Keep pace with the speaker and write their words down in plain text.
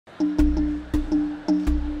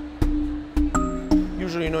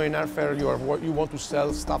usually, you know, in art fair, you want to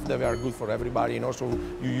sell stuff that are good for everybody, you know, so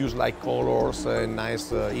you use like colors and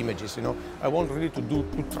nice images, you know. I want really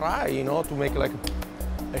to try, you know, to make like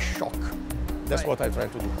a shock. That's what I try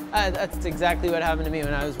to do. That's exactly what happened to me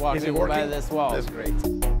when I was walking by this wall. That's great.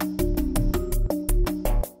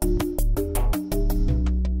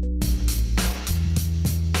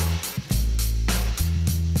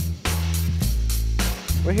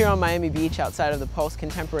 We're here on Miami Beach outside of the Pulse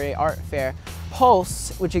Contemporary Art Fair.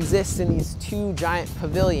 Pulse, which exists in these two giant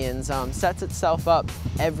pavilions, sets itself up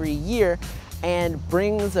every year and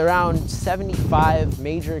brings around 75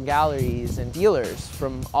 major galleries and dealers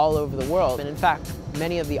from all over the world. And in fact,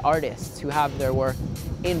 many of the artists who have their work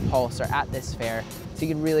in Pulse are at this fair, so you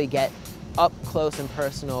can really get up close and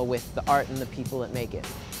personal with the art and the people that make it.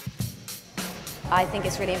 I think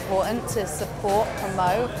it's really important to support,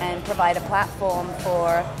 promote, and provide a platform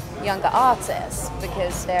for younger artists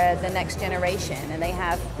because they're the next generation and they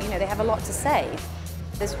have, you know, they have a lot to say.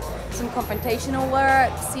 There's some confrontational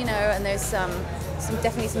works, you know, and there's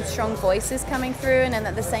definitely some strong voices coming through, and then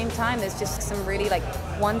at the same time there's just some really like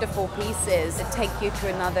wonderful pieces that take you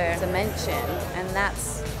to another dimension, and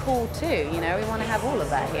that's cool too, you know, we want to have all of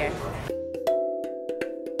that here.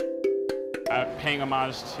 Paying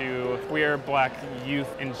homage to queer Black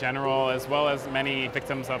youth in general, as well as many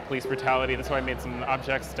victims of police brutality. That's why I made some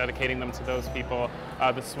objects dedicating them to those people.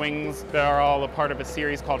 The swings, they are all a part of a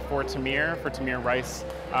series called For Tamir Rice,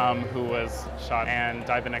 who was shot and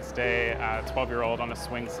died the next day, a 12-year-old on a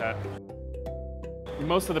swing set.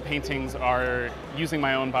 Most of the paintings are using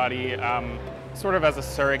my own body sort of as a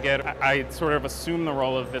surrogate. I sort of assume the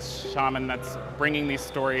role of this shaman that's bringing these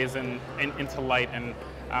stories into light and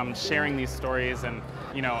sharing these stories, and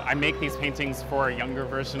you know, I make these paintings for a younger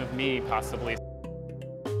version of me, possibly.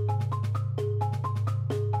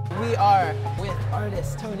 We are with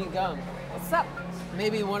artist Tony Gum. What's up?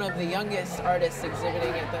 Maybe one of the youngest artists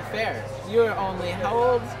exhibiting at the fair. You're only how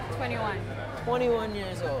old? 21. 21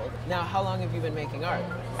 years old. Now, how long have you been making art?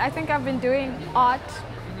 I think I've been doing art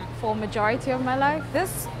for a majority of my life.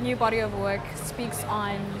 This new body of work speaks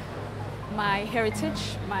on my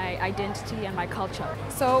heritage, my identity, and my culture.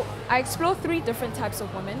 So I explore three different types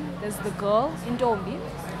of women. There's the girl, Indombi,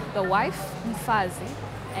 the wife, Mfazi,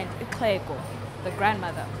 and Iklego, the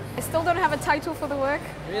grandmother. I still don't have a title for the work.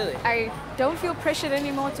 Really? I don't feel pressured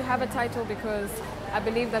anymore to have a title because I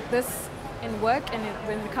believe that this in work and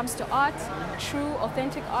when it comes to art, true,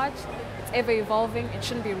 authentic art, it's ever evolving. It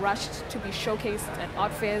shouldn't be rushed to be showcased at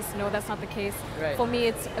art fairs. No, that's not the case. Right. For me,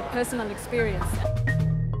 it's a personal experience.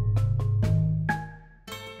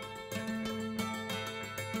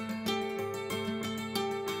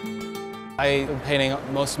 I've been painting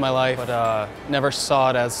most of my life, but never saw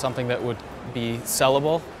it as something that would be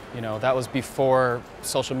sellable. You know, that was before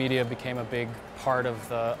social media became a big part of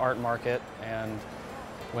the art market, and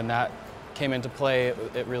when that came into play,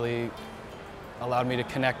 it really allowed me to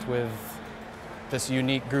connect with this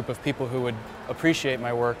unique group of people who would appreciate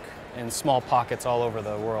my work in small pockets all over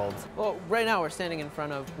the world. Well, right now we're standing in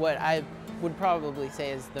front of what I would probably say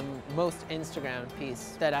is the most Instagram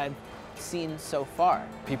piece that I've seen so far.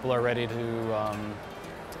 People are ready to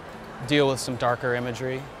deal with some darker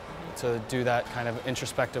imagery, to do that kind of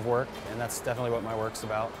introspective work, and that's definitely what my work's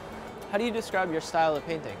about. How do you describe your style of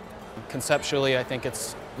painting? Conceptually, I think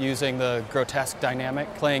it's using the grotesque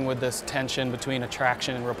dynamic, playing with this tension between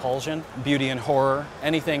attraction and repulsion, beauty and horror,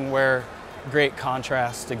 anything where great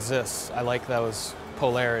contrast exists. I like those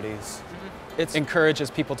polarities. It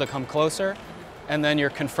encourages people to come closer, and then you're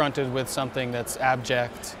confronted with something that's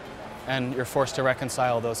abject, and you're forced to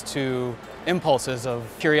reconcile those two impulses of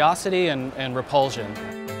curiosity and repulsion.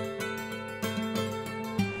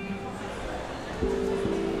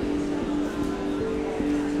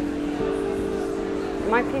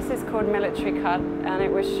 My piece is called Military Cut, and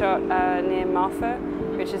it was shot near Marfa,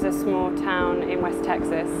 which is a small town in West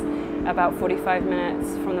Texas, about 45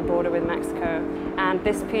 minutes from the border with Mexico. And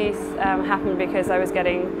this piece happened because I was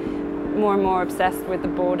getting more and more obsessed with the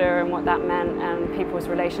border and what that meant and people's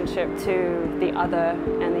relationship to the other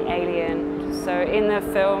and the alien. So in the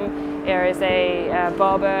film, there is a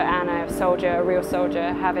barber and a soldier, a real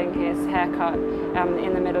soldier, having his hair cut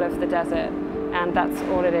in the middle of the desert. And that's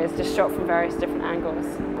all it is, just shot from various different angles.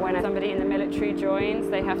 When somebody in the military joins,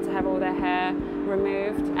 they have to have all their hair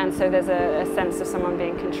removed, and so there's a sense of someone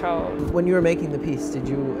being controlled. When you were making the piece, did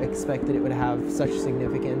you expect that it would have such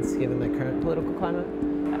significance given the current political climate?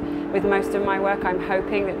 With most of my work, I'm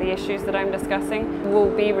hoping that the issues that I'm discussing will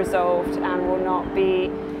be resolved and will not be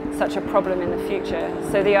such a problem in the future.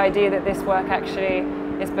 So the idea that this work actually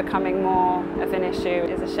is becoming more of an issue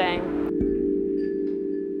is a shame.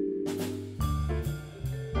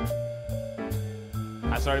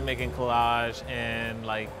 started making collage in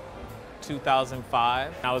like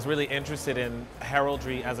 2005. I was really interested in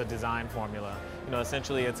heraldry as a design formula. You know,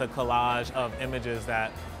 essentially it's a collage of images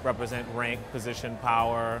that represent rank, position,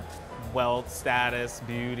 power, wealth, status,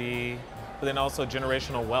 beauty, but then also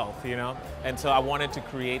generational wealth, you know? And so I wanted to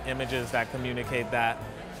create images that communicate that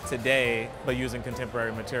today, but using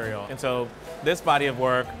contemporary material. And so this body of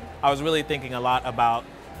work, I was really thinking a lot about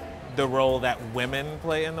the role that women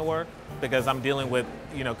play in the work, because I'm dealing with,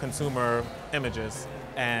 you know, consumer images.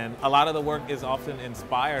 And a lot of the work is often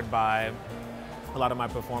inspired by a lot of my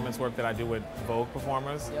performance work that I do with Vogue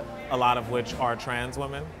performers, a lot of which are trans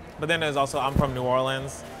women. But then there's also, I'm from New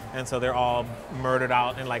Orleans, and so they're all murdered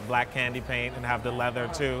out in like black candy paint and have the leather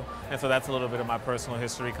too. And so that's a little bit of my personal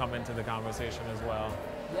history come into the conversation as well.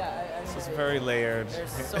 Yeah, I mean, so it's very layered.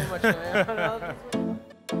 There's so much going on.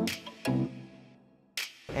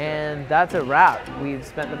 And that's a wrap. We've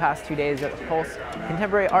spent the past 2 days at the Pulse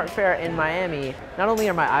Contemporary Art Fair in Miami. Not only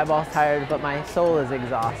are my eyeballs tired, but my soul is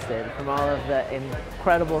exhausted from all of the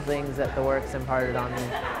incredible things that the work's imparted on me.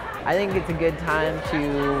 I think it's a good time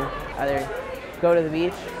to either go to the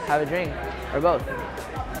beach, have a drink, or both.